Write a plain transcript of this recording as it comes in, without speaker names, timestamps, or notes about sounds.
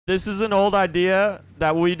This is an old idea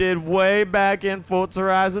that we did way back in Forza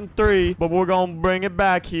Horizon 3, but we're gonna bring it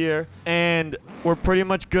back here, and we're pretty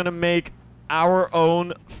much gonna make our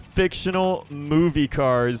own fictional movie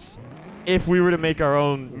cars if we were to make our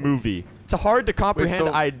own movie. It's a hard to comprehend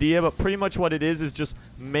idea, but pretty much what it is just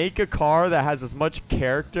make a car that has as much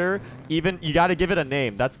character. Even you got to give it a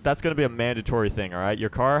name. That's going to be a mandatory thing. All right, your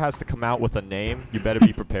car has to come out with a name. You better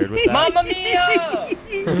be prepared with that. Mamma mia!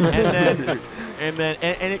 and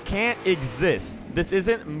it can't exist. This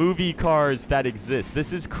isn't movie cars that exist.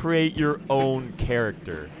 This is create your own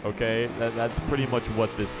character. Okay, that's pretty much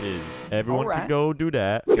what this is. Everyone can go do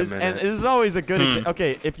that. And this is always a good.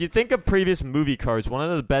 Okay, if you think of previous movie cars, one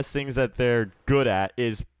of the best things that they're good at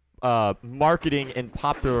is marketing and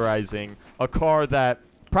popularizing a car that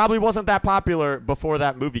probably wasn't that popular before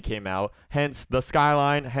that movie came out. Hence the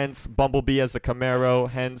Skyline, hence Bumblebee as a Camaro,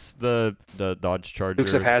 hence the Dodge Charger.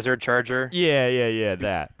 Dukes of Hazzard Charger. Yeah,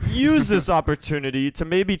 that. Use this opportunity to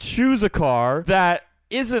maybe choose a car that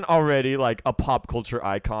isn't already like a pop culture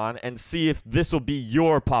icon and see if this will be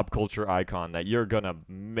your pop culture icon that you're gonna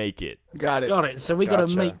make it. Got it. So we gotta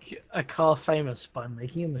make a car famous by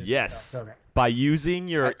making a movie. Yes. By using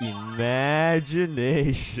your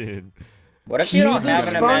imagination. What if you don't have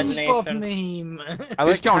an SpongeBob imagination? meme.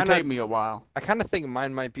 It's gonna take me a while. I kind of think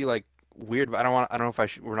mine might be like weird, but I don't know if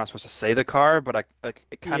we're not supposed to say the car, but it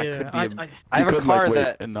kind of could be. I have a car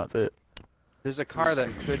and that's it. There's a car that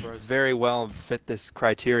could very well fit this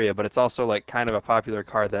criteria, but it's also like kind of a popular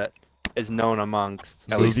car that is known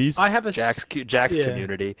amongst at least I have a Jack's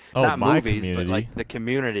community. Oh, not my movies, community. but like the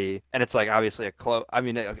community, and it's like obviously a close. I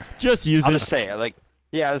mean, just use I'll it. just say it. Like,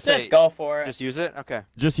 yeah, Just go for it. Just use it. Okay.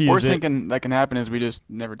 Just use Worst it. thing that can happen is we just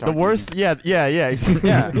never talk. The worst, yeah. Yeah.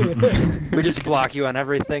 We just block you on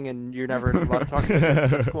everything, and you're never allowed to talk.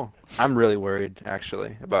 That's cool. I'm really worried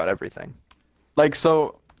actually about everything. Like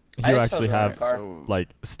so. You actually have like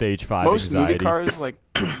stage 5 most anxiety. movie cars, like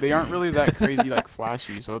they aren't really that crazy, like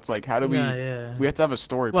flashy. So it's like, how do we? We have to have a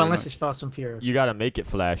story. Well, unless it's Fast and Furious. You gotta make it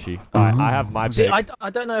flashy. I have my pick. I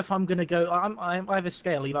don't know if I'm gonna go. I have a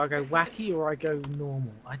scale. Either I go wacky or I go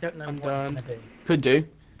normal. I don't know what it's gonna be. Could do.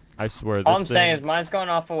 I swear. This All I'm saying is mine's going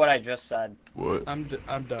off of what I just said. What? I'm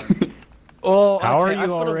done. Oh, how are I've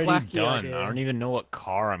you already done? Idea. I don't even know what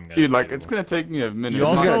car I'm gonna. Dude, like it's gonna take me a minute. You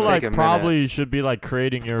also like probably should be like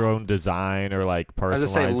creating your own design or like personalizing. I was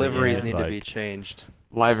just saying liveries need like... to be changed.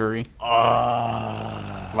 Livery.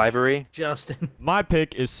 Livery. Justin. My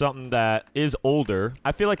pick is something that is older.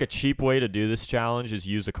 I feel like a cheap way to do this challenge is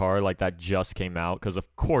use a car like that just came out, because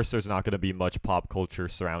of course there's not going to be much pop culture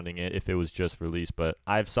surrounding it if it was just released. But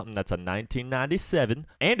I have something that's a 1997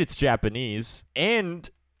 and it's Japanese and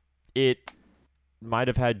it might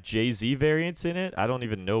have had Jay-Z variants in it. I don't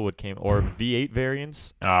even know what came, or V8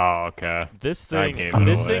 variants. Oh, okay. This thing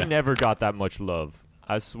never got that much love.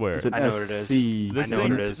 I swear. I know what it is.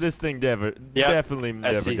 This thing definitely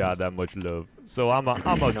never got that much love. So I'm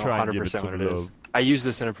gonna try and give it some love. I used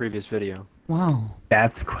this in a previous video. Wow.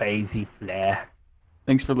 That's crazy, Flair.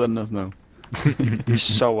 Thanks for letting us know. You're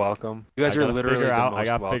so welcome. You guys are literally the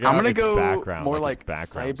most welcome. I'm gonna go more like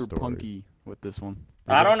cyberpunky with this one.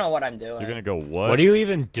 I don't know what I'm doing. You're gonna go what? What do you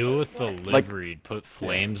even do with the livery? Put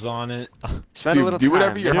flames on it? Spend a little time. Do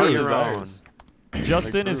whatever your own.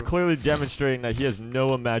 Justin is clearly demonstrating that he has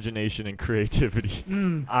no imagination and creativity.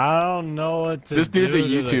 I don't know what to do. This dude's a to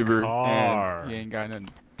YouTuber. the car. And he ain't got nothing.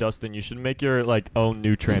 Dustin, you should make your like own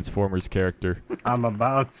new Transformers character. I'm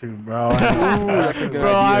about to, bro. Bro,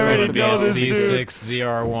 I already know this dude.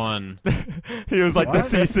 C6ZR1. He was like, the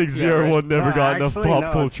C601 never got enough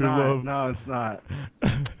pop culture love. No, it's not.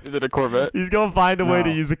 Is it a Corvette? He's gonna find a way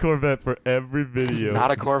to use a Corvette for every video. It's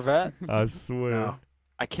not a Corvette? I swear. No.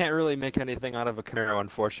 I can't really make anything out of a Camaro,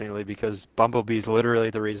 unfortunately, because Bumblebee's literally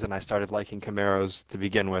the reason I started liking Camaros to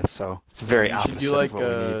begin with, so it's very opposite of what we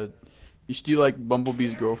need. You should do like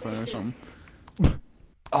Bumblebee's girlfriend or something.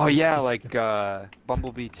 Oh yeah, like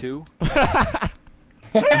Bumblebee 2. No,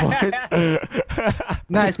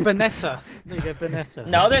 it's Bonetta. There you go, Bonetta.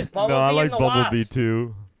 No, there's Bumblebee. No, I like and the Bumblebee Wasp.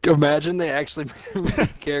 too. Imagine they actually made a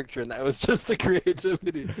character and that was just the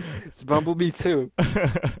creativity. It's Bumblebee 2.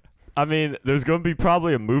 I mean, there's gonna be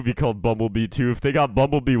probably a movie called Bumblebee 2 if they got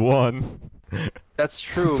Bumblebee 1. That's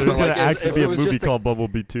true. There's but gonna like, actually be a movie called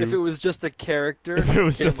Bumblebee 2. If it was just a character. If it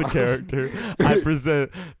was just a character. I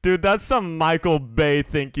present. Dude, that's some Michael Bay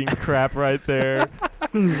thinking crap right there.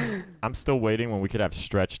 I'm still waiting when we could have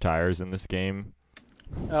stretch tires in this game.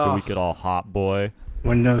 So we could all hot boy.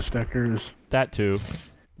 Window stickers. That too.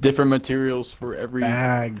 Different materials for every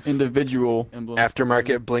individual emblem.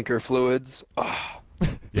 Aftermarket blinker fluids. Oh.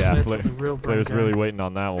 Yeah, Flair's really waiting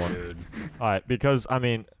on that one. Dude. Alright, because, I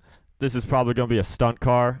mean, This is probably going to be a stunt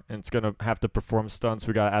car, and it's going to have to perform stunts.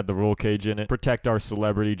 We got to add the roll cage in it. Protect our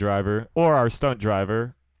celebrity driver, or our stunt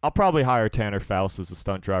driver. I'll probably hire Tanner Faust as a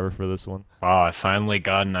stunt driver for this one. Wow, I finally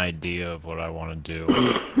got an idea of what I want to do.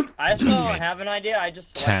 I still don't have an idea. I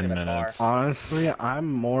just 10 selected a minutes. car. Honestly,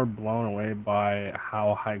 I'm more blown away by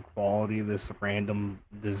how high quality this random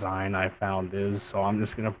design I found is, so I'm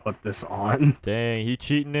just gonna put this on. Dang, he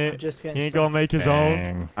cheating it. Just He getting ain't gonna make his own.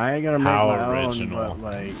 Dang. I ain't gonna make How my original. own,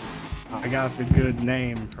 but like, I got the good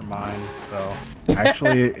name for mine, so.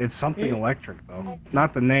 Actually, it's something electric though.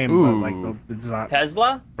 Not the name, but like the design.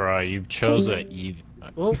 Tesla? Bro, you chose a Eve.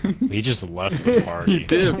 Oh. He just left the party. He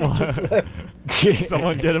did.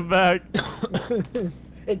 Someone get him back.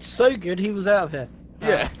 It's so good he was out of here.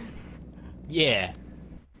 Yeah. Yeah.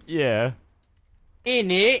 Yeah. In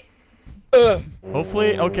it.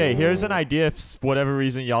 Hopefully, okay, here's an idea if for whatever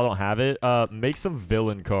reason y'all don't have it. Make some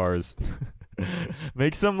villain cars.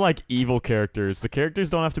 Make some, like, evil characters. The characters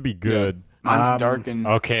don't have to be good. Mine's dark and...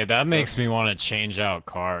 Okay, that makes me want to change out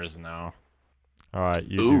cars now. Alright,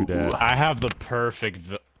 you do that. I have the perfect.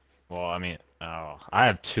 Well, I mean, I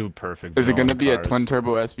have two perfect. Is it villain gonna be cars. a twin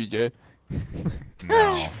turbo SVJ?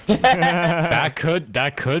 No. that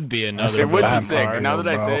could be another. It would be villain sick. car. Now that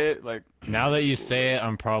I bro. say it, like... Now that you say it,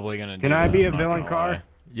 I'm probably gonna. Can do I that, be a I'm not villain gonna car? lie.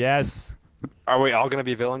 Yes. Are we all gonna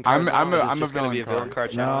be villain cars? I'm now? Is this a just gonna villain be a villain car. car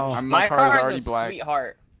challenge. No, My My car is car already is a black.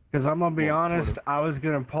 sweetheart. because I'm gonna be honest, I was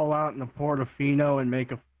gonna pull out in the Portofino and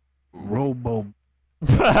make a Robo.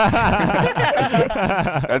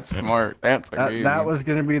 That's smart. That's a good That one. was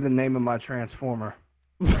gonna be the name of my transformer.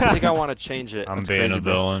 I think I want to change it. I'm That's being crazy, a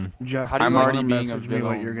bro. villain. Just I'm already wanna being a message me what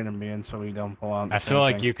villain. you're gonna be in, so we don't pull out. The I same feel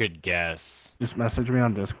like thing. you could guess, Just message me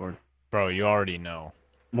on Discord. bro. You already know.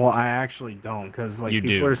 Well, I actually don't, because like You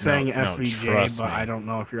people do. are saying No, SVJ, trust but me. I don't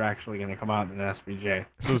know if you're actually gonna come out in an SVJ.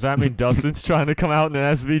 So does that mean Dustin's trying to come out in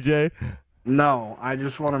an SVJ? No, I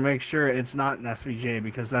just want to make sure it's not an SVJ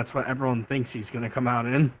because that's what everyone thinks he's gonna come out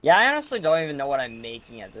in. Yeah, I honestly don't even know what I'm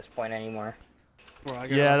making at this point anymore.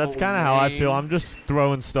 Yeah, that's kind of how I feel. I'm just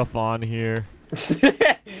throwing stuff on here. You're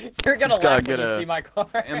gonna Just gotta laugh get when you a see my car.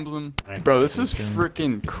 Emblem. Bro, this is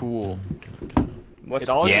freaking cool. What's It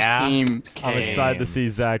all just Yeah. came... I'm excited to see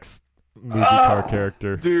Zach's movie Ah. car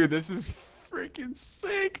character. Dude, this is freaking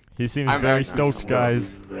sick. He seems I'm very actually stoked,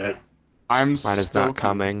 guys. I'm Mine is not stoked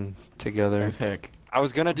coming together. as heck. I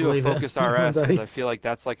was gonna do a Believe it. Focus RS because Bye. I feel like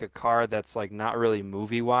that's like a car that's like not really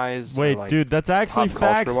movie wise. Wait, like, dude, that's actually pop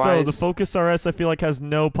facts, though. The culture-wise. Focus RS, I feel like, has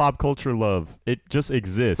no pop culture love. It just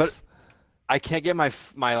exists. I can't get my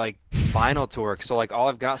like vinyl to work. So like all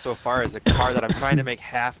I've got so far is a car that I'm trying to make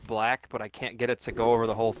half black, but I can't get it to go over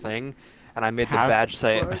the whole thing. And I made the Half badge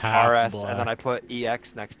say black? Half RS, and then I black. put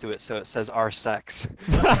EX next to it, so it says R sex.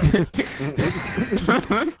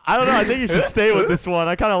 I don't know. I think you should stay with this one.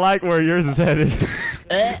 I kind of like where yours is headed.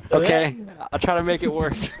 Okay, I'll try to make it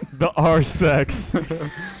work. The R sex.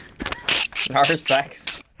 Our sex.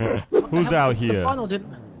 Who's out The here? final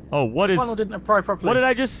didn't. Oh, what The is? final didn't apply properly. What did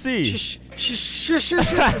I just see? Shh, shh, shh, shh, shh.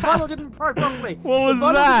 The final didn't apply properly. What was the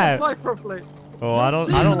final that? Didn't apply properly. Oh, I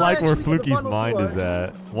don't like where Fluky's mind is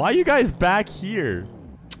at. Why are you guys back here?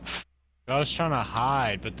 I was trying to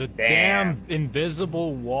hide, but the Damn. damn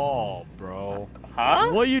invisible wall, bro. Huh?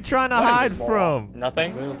 What are you trying to What hide is this from?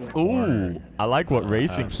 Nothing. Ooh, I like what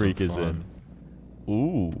Racing Have some Freak is in. fun.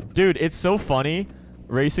 Ooh, dude, it's so funny.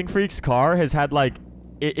 Racing Freak's car has had like,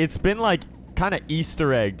 it's been like kind of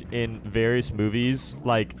Easter egged in various movies,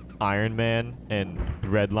 like Iron Man and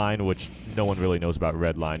Redline, which no one really knows about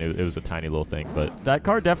Redline. It was a tiny little thing, but that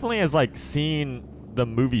car definitely has like seen the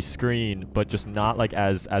movie screen, but just not like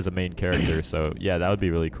as a main character. So yeah, that would be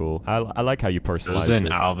really cool. I like how you It was personalize in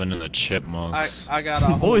it. Alvin and the Chipmunks. I got a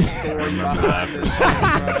whole Holy- story Remember behind that. this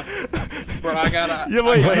thing, bro. Bro, I got a. Yeah,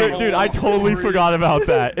 wait, I got a dude, I whole totally story. forgot about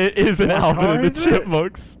that. It is an What Alvin car and the is it?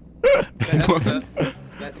 Chipmunks.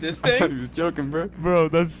 This I thought thing? he was joking, bro. Bro,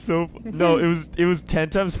 that's so no, it was 10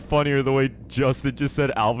 times funnier the way Justin just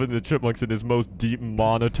said Alvin and the Chipmunks in his most deep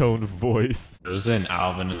monotone voice. It was in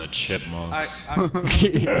Alvin and the Chipmunks.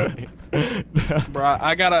 Bro,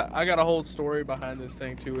 I got a whole story behind this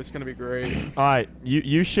thing too. It's gonna be great. Alright,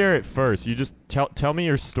 you share it first. You just tell me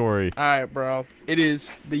your story. All right, bro. It is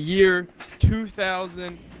the year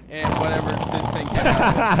 2000 and whatever this thing came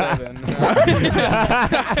out in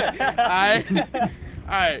 7.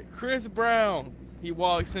 All right, Chris Brown. He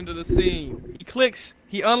walks into the scene.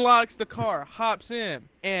 He unlocks the car, hops in,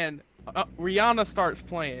 and Rihanna starts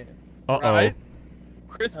playing. Right?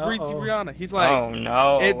 Chris breathes to Rihanna. He's like, Oh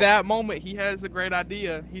no. at that moment, he has a great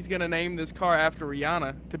idea. He's gonna name this car after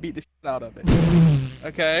Rihanna to beat the shit out of it.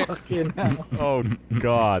 Okay. Fucking hell. Oh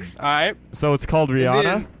god. All right. So it's called And Rihanna?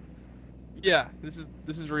 then- Yeah, this is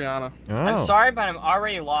Rihanna. Oh. I'm sorry, but I'm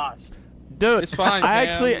already lost. Dude, It's fine, I Sam.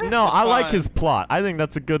 actually no, It's I like fine. his plot. I think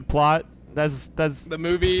that's a good plot. That's The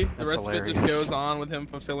movie. The That's rest of it just hilarious. goes on with him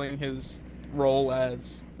fulfilling his role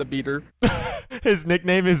as the beater. his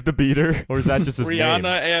nickname is the Beater, or is that just his Rihanna name?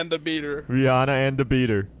 and the beater. Rihanna and the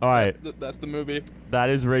Beater. All right, That's the movie. that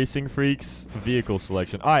is Racing Freaks vehicle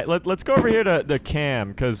selection. All right, let's go over here to the Cam,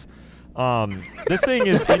 because this thing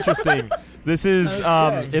is interesting. This is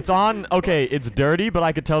it's on. Okay, it's dirty, but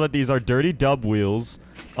I could tell that these are dirty dub wheels.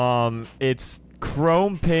 It's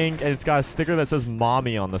chrome pink, and it's got a sticker that says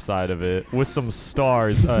 "Mommy" on the side of it with some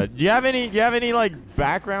stars. Do you have any like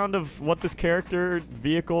background of what this character,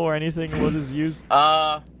 vehicle, or anything what is used?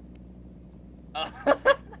 Uh,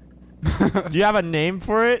 Do you have a name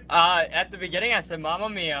for it? At the beginning I said Mamma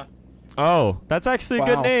Mia. Oh, that's actually a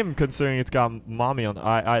Wow. good name considering it's got mommy on. All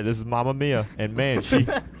right, this is Mamma Mia, and man, she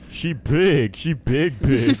big, she big.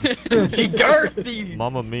 She girthy.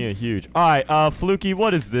 Mamma Mia, huge. All right, Fluky,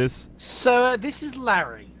 what is this? So this is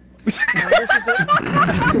Larry. Now, this is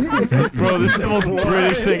Bro, this is the most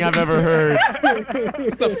British thing I've ever heard.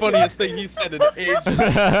 It's the funniest thing he said in ages.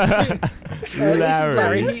 This is Larry.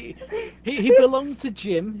 Larry. He belonged to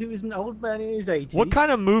Jim, who is an old man in his 80s. What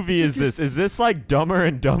kind of movie is this? Is this like Dumber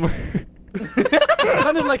and Dumber? It's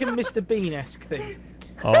kind of like a Mr. Bean-esque thing.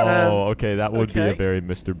 Oh, okay, that would be a okay. very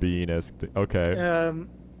Mr. Bean-esque thing. Okay.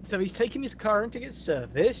 So he's taken his car in to get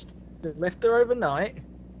serviced. They left there overnight,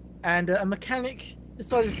 and a mechanic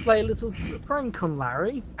decided to play a little prank on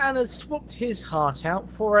Larry and has swapped his heart out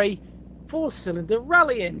for a 4-cylinder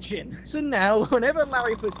rally engine. So now, whenever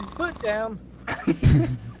Larry puts his foot down, he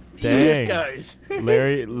Dang. just goes.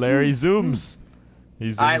 Larry zooms. He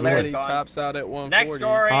zooms Alright, away. Larry. He tops out at 140. Next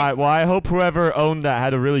story. Alright, well, I hope whoever owned that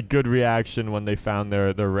had a really good reaction when they found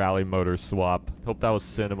their rally motor swap. Hope that was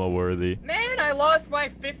cinema worthy. Man, I lost my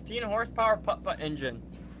 15 horsepower putt-putt engine.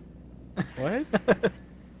 What?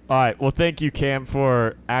 Alright, well, thank you, Cam,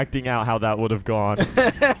 for acting out how that would have gone.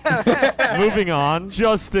 Moving on,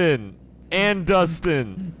 Justin and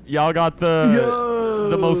Dustin. Y'all got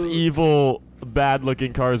the most evil,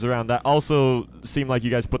 bad-looking cars around that also seem like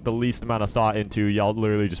you guys put the least amount of thought into. Y'all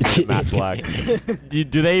literally just made it matte black. Do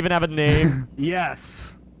they even have a name?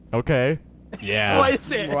 Yes. Okay. Yeah. What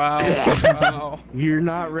is it? Wow. Wow. You're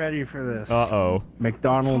not ready for this. Uh-oh.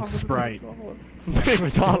 McDonald's Sprite.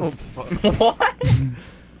 McDonald's. What?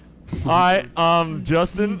 Alright,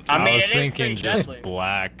 Justin. I mean, I was it is thinking pretty just deadly.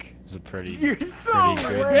 black is a pretty good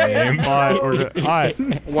rare. name. Alright,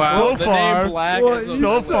 Wow. So the far, name Black is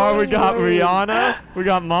so far we got Rihanna, we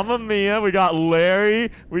got Mamma Mia, we got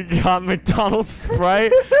Larry, we got McDonald's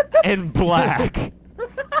Sprite, and Black.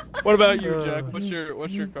 What about you, Jack? What's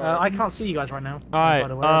your car? I can't see you guys right now. by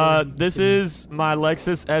the way. Alright, this is my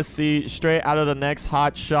Lexus SC, straight out of the next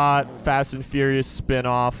Hot Shot Fast and Furious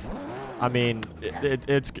spin-off. I mean,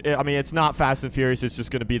 it's not Fast and Furious. It's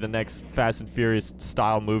just gonna be the next Fast and Furious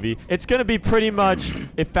style movie. It's gonna be pretty much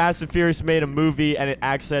if Fast and Furious made a movie and it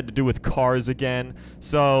actually had to do with cars again.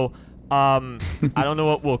 So, I don't know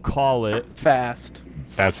what we'll call it. Fast.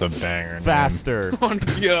 That's a banger. name. Faster. Oh my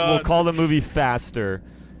God. We'll call the movie Faster.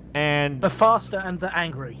 And The faster and the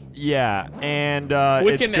angry. yeah, and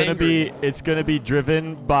Wicked it's gonna angry. be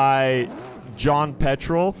driven by John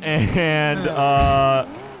Petrol, and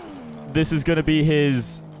this is gonna be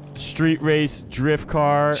his street race drift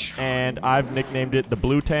car, and I've nicknamed it the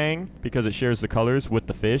Blue Tang because it shares the colors with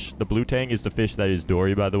the fish. The Blue Tang is the fish that is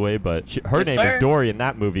Dory, by the way, but her Yes, name sir. is Dory in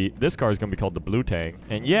that movie. This car is gonna be called the Blue Tang,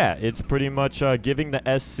 and yeah, it's pretty much giving the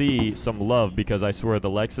SC some love because I swear the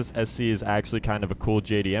Lexus SC is actually kind of a cool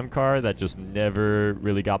JDM car that just never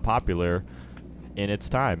really got popular in its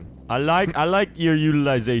time. I like your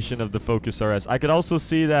utilization of the Focus RS. I could also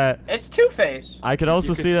see that. It's Two-Face. I could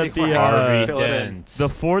also see that Harvey Fill it in. Dent. the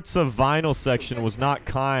Forza vinyl section was not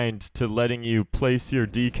kind to letting you place your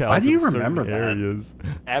decals Why do you in certain remember that? areas.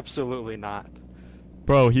 Absolutely not.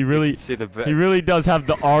 Bro, he really See the he really does have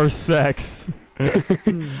the R sex.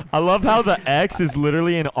 I love how the X is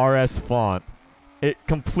literally an RS font. It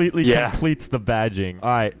completely completes the badging. All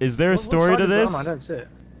right, is there a story to this? I don't see it.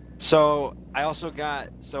 So I also got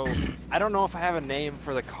I don't know if I have a name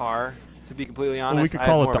for the car, to be completely honest. Well, we could I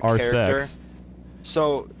have call it more the of a character. R6.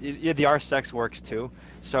 So yeah, the R6 works too.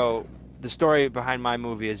 So the story behind my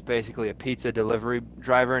movie is basically a pizza delivery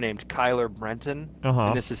driver named Kyler Brenton,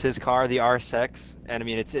 and this is his car, the R6. And I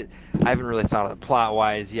mean, I haven't really thought of the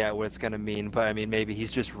plot-wise yet what it's gonna mean, but I mean, maybe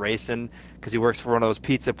he's just racing because he works for one of those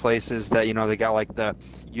pizza places that, you know, they got like the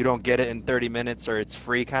you don't get it in 30 minutes or it's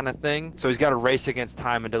free kind of thing. So he's got to race against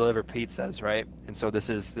time and deliver pizzas, right? And so this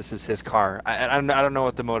is his car. I don't know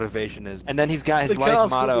what the motivation is. And then he's got his life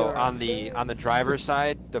motto on the driver's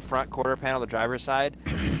side, the front quarter panel, the driver's side,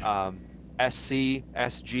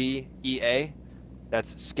 SCSGEA.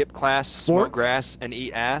 That's skip class, smoke grass, and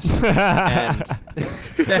eat ass. And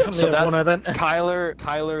definitely so that's one of them.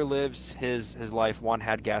 Kyler lives his life one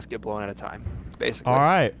head gasket blown at a time, basically. All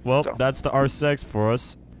right. Well, that's the R6 for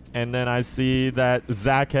us. And then I see that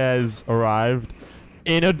Zach has arrived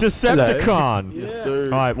in a Decepticon. Yes, sir.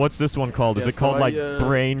 All right. What's this one called? Is it called like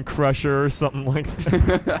Brain Crusher or something like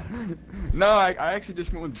that? No, I actually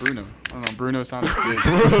just went with Bruno. I don't know. Bruno sounded good.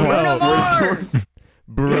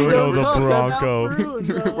 Bruno the Bronco.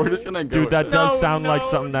 We're just gonna go. Dude, that does sound like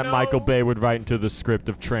something that Michael Bay would write into the script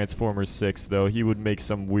of Transformers 6, though. He would make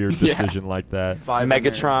some weird decision like that.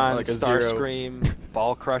 Megatron, like Starscream,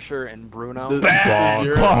 Ball Crusher, and Bruno.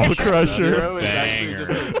 Ball Crusher. Zero is actually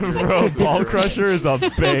just a zero. Bro, Ball Crusher is a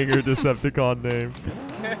banger Decepticon name.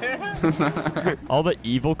 All the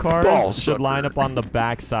evil cars should line up on the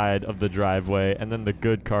back side of the driveway, and then the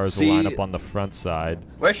good cars will line up on the front side.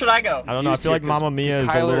 Where should I go? I don't know. I feel like Mamma Mia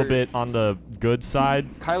is a little bit on the good side.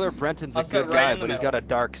 Kyler Brenton's a good guy, but he's got a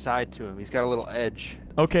dark side to him. He's got a little edge.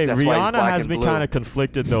 Okay, Rihanna has me kind of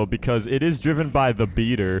conflicted, though, because it is driven by the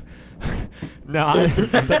beater. Now,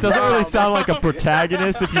 that doesn't really sound like a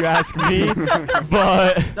protagonist, if you ask me,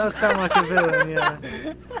 but... It does sound like a villain, yeah.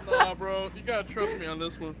 Nah, bro, you gotta trust me on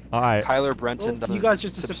this one. All right. Kyler Brenton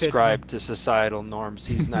doesn't subscribe to societal norms.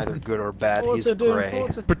 He's neither good or bad. He's gray.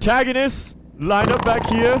 Protagonists, line up back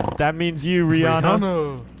here. That means you,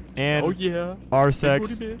 Rihanna. And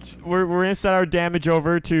R6. We're gonna set our damage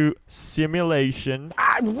over to simulation.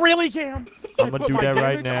 I really can. I'm gonna do that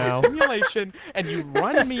right now. Simulation, and you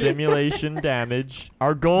run me. Simulation damage.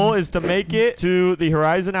 Our goal is to make it to the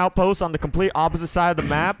Horizon Outpost on the complete opposite side of the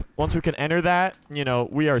map. Once we can enter that, you know,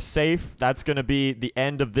 we are safe. That's gonna be the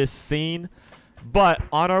end of this scene. But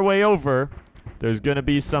on our way over, there's gonna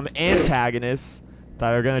be some antagonists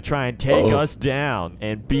that are gonna try and take us down.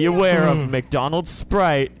 And be aware of McDonald's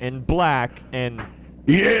Sprite in black and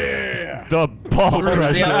the Ball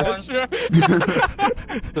Crusher.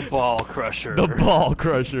 The Ball Crusher. The Ball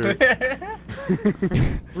Crusher.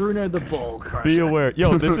 Bruno the Ball Crusher. Be aware.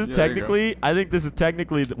 Yo, this is technically, I think this is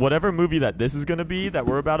technically, whatever movie that this is gonna be, that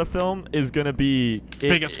we're about to film, is gonna be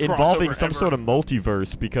involving some sort of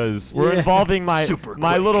multiverse, because we're involving my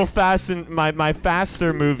little my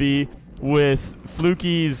faster movie with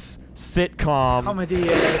Fluky's sitcom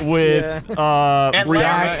with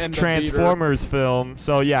Jack's Transformers film.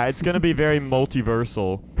 So yeah, it's gonna be very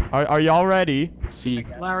multiversal. Are y'all ready? See.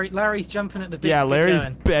 Larry's jumping at the bit. Yeah, Larry's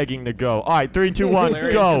begging to go. All right, 3, 2,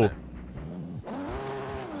 1, go.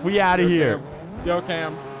 We out of here. Yo,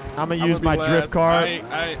 Cam. I'm gonna use my drift car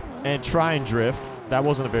and try and drift. That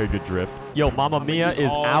wasn't a very good drift. Yo, Mamma Mia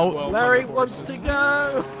is out. Larry wants to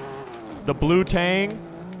go. The blue Tang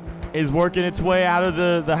is working its way out of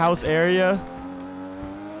the house area.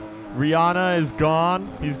 Rihanna is gone.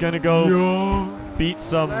 He's gonna go beat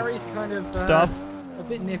some Larry's kind of stuff. A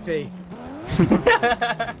bit nippy.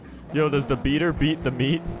 Yo, does the beater beat the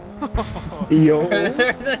meat? Yo.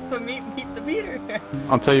 That's the meat beat the beater.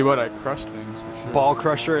 I'll tell you what, I crush things for sure. Ball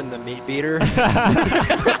Crusher and the Meat Beater.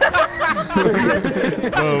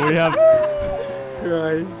 Oh,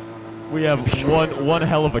 we have one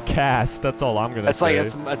hell of a cast. That's all I'm gonna say.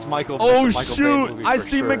 That's Michael. Oh that's Michael shoot! Bay I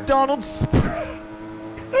see sure. McDonald's.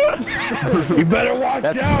 You better watch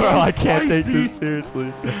out! Bro, I can't take this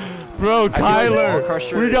seriously. Bro,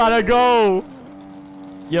 Kyler, we gotta go.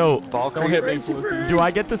 Yo, don't hit me, do I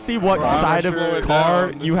get to see what side of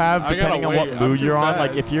car you have depending on what mood you're on?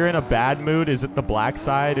 Like, if you're in a bad mood, is it the black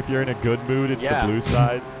side? If you're in a good mood, it's the blue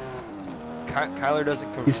side. Kyler doesn't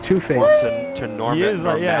conform He's Two-Faced. to normality. He is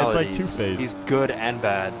like, yeah, it's like Two-Faced. He's good and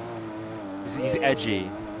bad. He's edgy.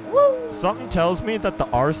 Something tells me that the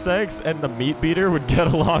R6 and the Meat Beater would get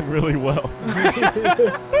along really well.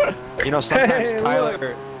 You know, sometimes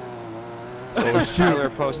Kyler... Tyler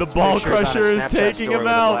posts the Ball Crusher is taking him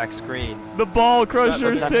out. Black screen. The Ball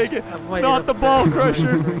Crusher is taking... Not the Ball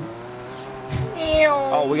Crusher.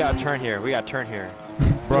 Oh, we gotta turn here.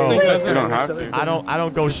 Bro, you don't have to. I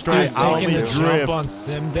don't go straight. I only drift.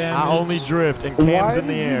 I only drift and Cam's in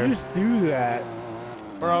the air. Why did you just do that?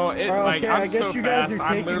 Bro, okay, I I'm guess so you guys fast. are I'm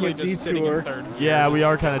taking literally a just sitting in detour. third. Yeah, we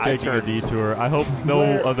are kind of taking a detour. I hope no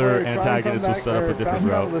other antagonist will set up a different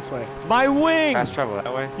route. This way. My wing! Fast travel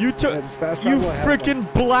that way. You took. Yeah, just fast You travel ahead of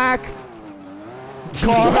freaking black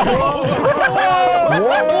car!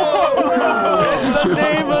 It's the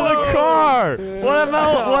name of the car! What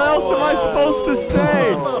else am I supposed to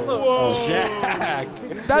say? Jack!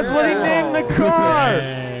 That's what he named the car!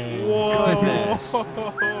 Goodness.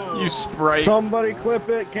 You sprite. Somebody clip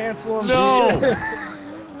it, cancel him. No!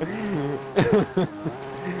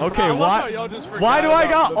 Okay, why do I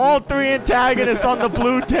got all 3 antagonists on the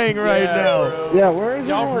blue tank right now? Yeah, where is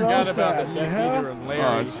Y'all everyone forgot else about at? the The hell? Peter and Larry.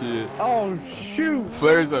 Oh shit. Oh shoot!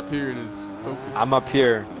 Flare's up here and is focused. I'm up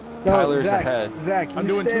here. No, Tyler's Zach, ahead. Zach, you I'm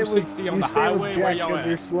doing stay 260 with, on the stay with highway. Where Jack y'all 'cause at?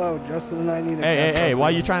 you're slow, just and I need to Hey, why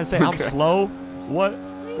are you trying to say I'm slow? What?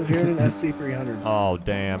 Because you're in an SC300. Oh,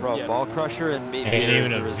 damn. Bro, Yeah. Ball Crusher and me Ain't Peter is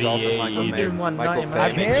even the a result of V8 Michael either. Bay. Doing 190, Michael I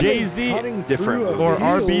Bay. think Jay-Z different or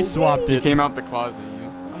RB swapped He it. came out the closet.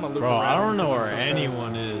 I'm a loop Bro, I around don't know because where I'm so fast.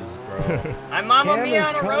 anyone is, bro. I'm Mamma Cam Mia is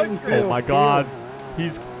on a cutting road through trip. Oh my a god.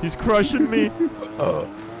 He's crushing me.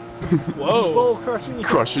 Whoa. Ball crushing you.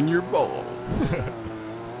 Crushing your ball.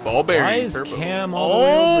 Ball Why bearing. is Turbo. Cam all the way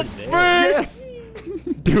Oh, over there?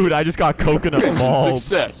 frick! Dude, I just got coconut ball.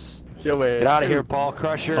 Success. Get out of here, Ball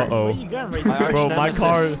Crusher. Where Uh-oh. you going, Ray? My arch Bro, my nemesis.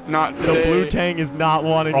 car, Not the today. blue tank is not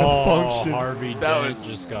wanting to Oh, function. Harvey That Dent was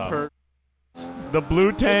just got. per- The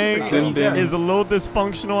blue tank Send in. is a little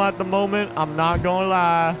dysfunctional at the moment. I'm not gonna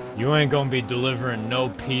lie. You ain't gonna be delivering no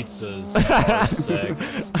pizzas.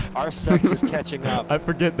 R6. Our sex is catching up. I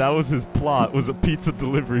forget that was his plot. Was a pizza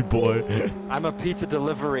delivery boy. I'm a pizza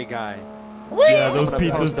delivery guy. Yeah, those I'm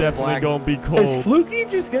gonna pizzas post a definitely black- gonna be Is cold. Fluky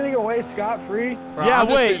just getting away scot-free? Bro, Yeah, I'm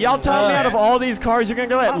just wait, sitting y'all in telling me third. out of all these cars, you're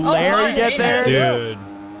gonna let Larry get there? Dude,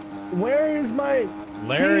 Where is my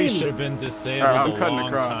Larry team? should have been disabled I'm a cutting long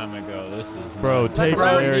across. time ago. This is Bro, nuts. take Bro,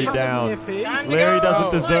 Larry you- down. Time to Larry go.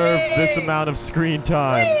 doesn't deserve Whee! this amount of screen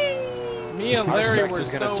time. Me and Our Larry sex were is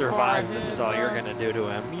gonna so survive. far ahead, This is all you're bro. gonna do to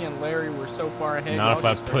him. Me and Larry were so far ahead. Not if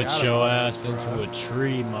y'all I just put forgot your about ass us, bro. into a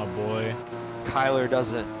tree, my boy. Kyler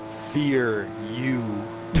doesn't fear you.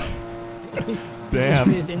 Damn.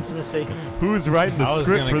 His intimacy. Who's writing the I was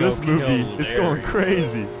script gonna for go this movie? kill It's going Larry.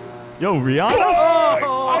 crazy. Yo, Rihanna?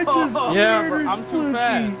 I just Yeah, murdered bro, I'm too Fluky.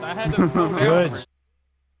 fast. I had to slow down. Good.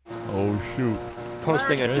 Oh, shoot.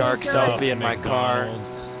 Posting a Good dark stuff, selfie in my car.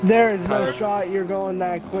 McDonald's. There is no Tyler. shot you're going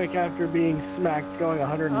that quick after being smacked going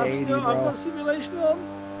 180, I've got bro. simulation on,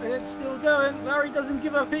 and it's still going. Larry doesn't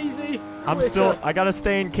give up easy. I gotta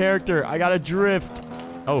stay in character. I gotta drift.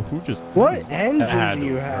 Oh, who just... What That had engine do to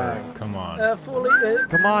you work. have? Come on. 4 liter.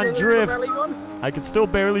 Come on, the drift. rally one. I can still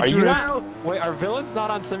barely Are you drift. Wow. Wait, are villains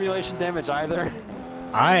not on simulation damage either?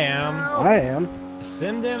 I am. Wow. I am.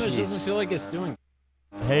 Sim damage Jeez. doesn't feel like it's doing.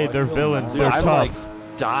 Hey, they're villains. Dude, They're I'm tough.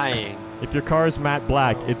 like dying. If your car is matte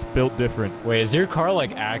black, it's built different. Wait, is your car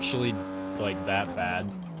like actually like that bad?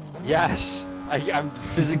 Yes. I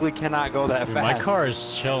physically cannot go that Dude, fast. my car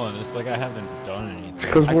is chilling. It's like I haven't done anything.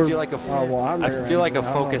 Because I we're. feel like a Oh, well, I'm I rear feel like a engine.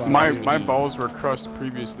 I don't know Focus about SE. that. My balls were crushed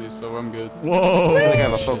previously, so I'm good. Whoa! I feel like I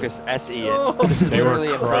have a Focus SE. This is They were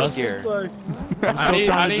literally in first crust. gear. So, I'm I still need,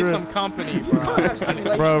 trying to some drift. company, bro.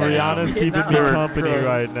 Bro, Damn. Rihanna's keeping me They're company crushed.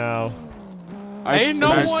 right now. Ain't no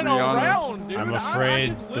smashed one Rihanna. around, dude. I'm I afraid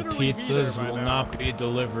could the literally be there pizzas by will now. not be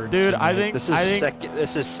delivered. Dude, tonight. I think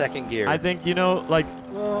This is second gear. I think you know, like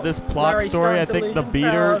well, this plot Larry story. I started think the to lose beater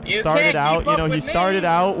power. You started can't out. keep You up know, he with started me.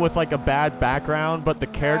 out with like a bad background, but the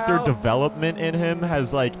character Ow. development in him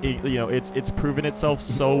has like, you know, it's proven itself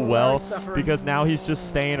so Oh, well Larry's suffering. because now he's just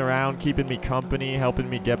staying around, keeping me company, helping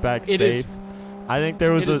me get back It safe. is- I think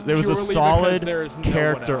there was it a is there was a purely because solid there is no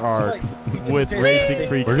character one else. arc Like, he just with did Racing it.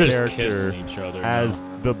 Freak's We're just character kissing each other. as now.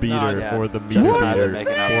 the beater yeah. or the meat Just beater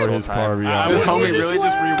making out for the his whole car. time. Rihanna. This I homie wouldn't really get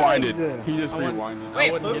just you. rewinded. He just I wouldn't- rewinded.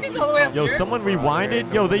 Wait, wouldn't Fluky's get all the way up Yo, here? someone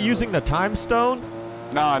rewinded. Yo, they using the time stone?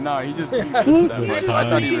 Nah, he just. He Fluky that much. just I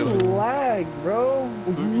thought he fucking really. lagged, bro.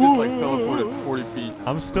 Fluky just like teleported 40 feet.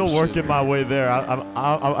 I'm still Shit. working my way there.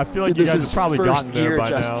 I feel like Dude, you this guys is have probably first gotten there gear, by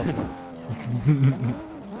Justin. now.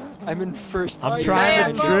 I'm in first I'm gear.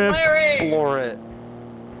 trying to drift. Floor it.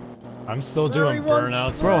 I'm still Larry doing wants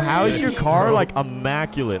burnouts. Bro, how is Sick, your car bro. like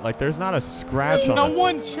immaculate? Like there's not a scratch No on it.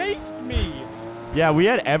 one chased me. Yeah, we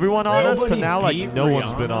had everyone on us to Nobody now like beat no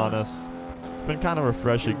one's been Rihanna? on us. It's been kind of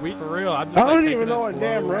refreshing. For real. I'm just, I don't like, even taking know it what slow.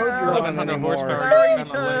 damn road you're on 1100 anymore. horsepower. Larry's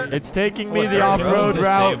just kinda hurt. late. It's taking me What, the the off-road road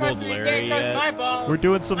route. disabled Larry yet? We're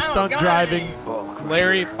doing some stunt driving.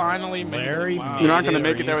 Larry finally made Larry, it. Wow. You're not gonna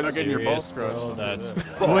made make it there Are without you getting your balls serious, crushed. bro? That's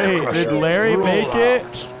Wait, did Larry make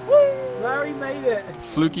it? Larry made made it.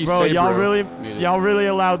 Fluky Bro, Sabro. y'all really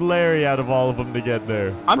allowed Larry out of all of them to get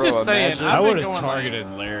there. I'm just saying. I would have targeted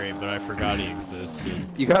Larry, but I forgot he existed.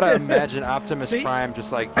 You gotta imagine Optimus Prime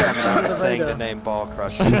just like coming out and saying the name Ball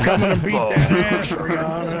Crusher. Coming to beat that ass,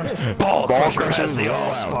 Rihanna. Ball Crusher has the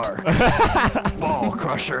All-Spark. Ball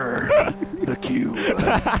Crusher, the cube.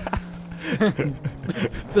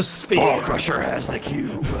 The spear. Ball Crusher has the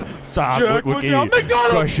cube. Jack,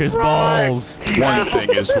 crush his balls. One thing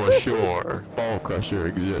is for sure. Ball Crusher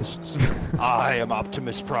exists. I am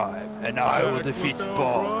Optimus Prime, and I will defeat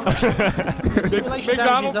Ball Crusher.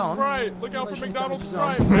 McDonald's Sprite. Look out for McDonald's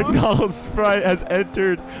Sprite. McDonald's Sprite has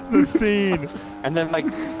entered the scene. And then like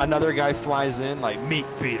another guy flies in like meat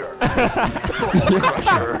beater. Ball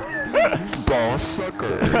Crusher. Ball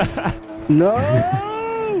Sucker. No!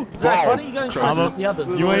 Zach, why don't you go and try the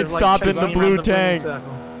others? You ain't stopping the blue tank.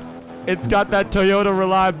 It's got that Toyota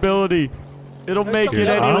reliability. It'll make it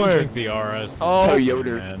I don't anywhere. think the RS. Oh,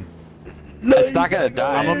 Toyota. Man. It's not gonna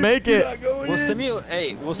die. I'm gonna make it. We'll simulate.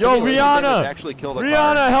 Hey, we'll Yo, simulate Rihanna! actually kill the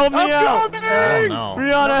Rihanna, car. help me out! Oh, no.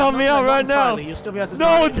 Rihanna, help me out right now!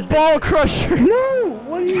 No, it's Ball Crusher! No!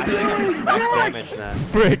 What are you doing? Max damage then.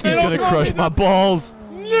 Frick, he's gonna crush my balls!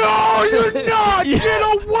 No, you're not!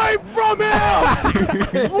 Get away from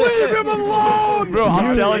him! Leave him alone! Bro, I'm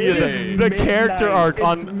Dude, telling you, it is the character arc It's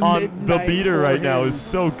on the midnight beater right for now him. is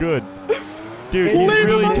so good. Dude, he's Leave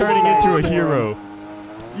really him turning into a alone, hero.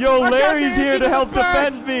 Yo, Larry's here to help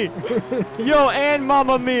defend me! Yo, and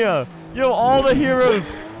Mamma Mia! Yo, all the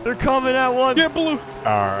heroes! They're coming at once! Get blue!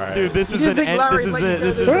 Alright. Dude, this is an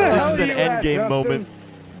end game moment.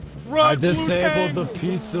 Run, I blue disabled the tank.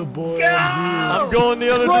 pizza boy. I'm going the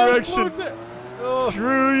other Run, direction. blue tank.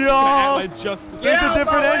 Screw y'all! I just There's a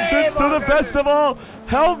different entrance to the festival!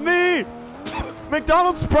 Help me!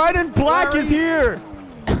 McDonald's Pride and Black is here!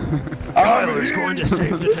 Tyler's going to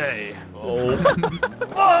save the day. Oh.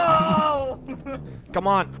 Come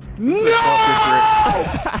on.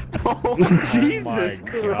 Jesus Oh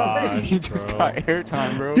Christ. He just got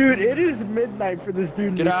airtime, bro. Dude, it is midnight for this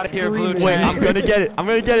dude Get to out of here, blue scream Wait, at I'm gonna get it. I'm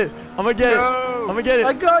gonna get it. I'm gonna get it. I'm gonna get I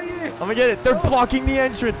it. got you. I'm gonna get it. They're blocking the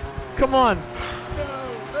entrance. Come on.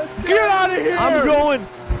 Get out of here! I'm going.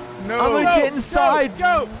 No. I'm gonna get inside.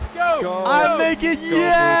 Go! I make it.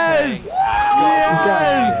 Yes.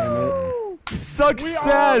 Yes.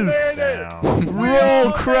 Success.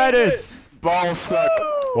 Roll credits. Ball suck.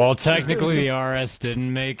 Well, technically the RS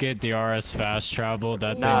didn't make it. The RS fast traveled.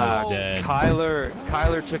 That thing Nah, was dead.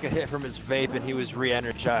 Kyler took a hit from his vape and he was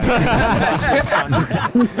re-energized.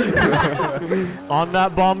 On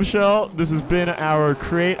that bombshell, this has been our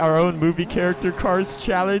create our own movie character cars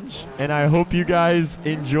challenge, and I hope you guys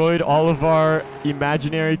enjoyed all of our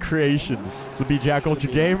imaginary creations. So be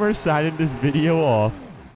JackUltraGamer signing this video off.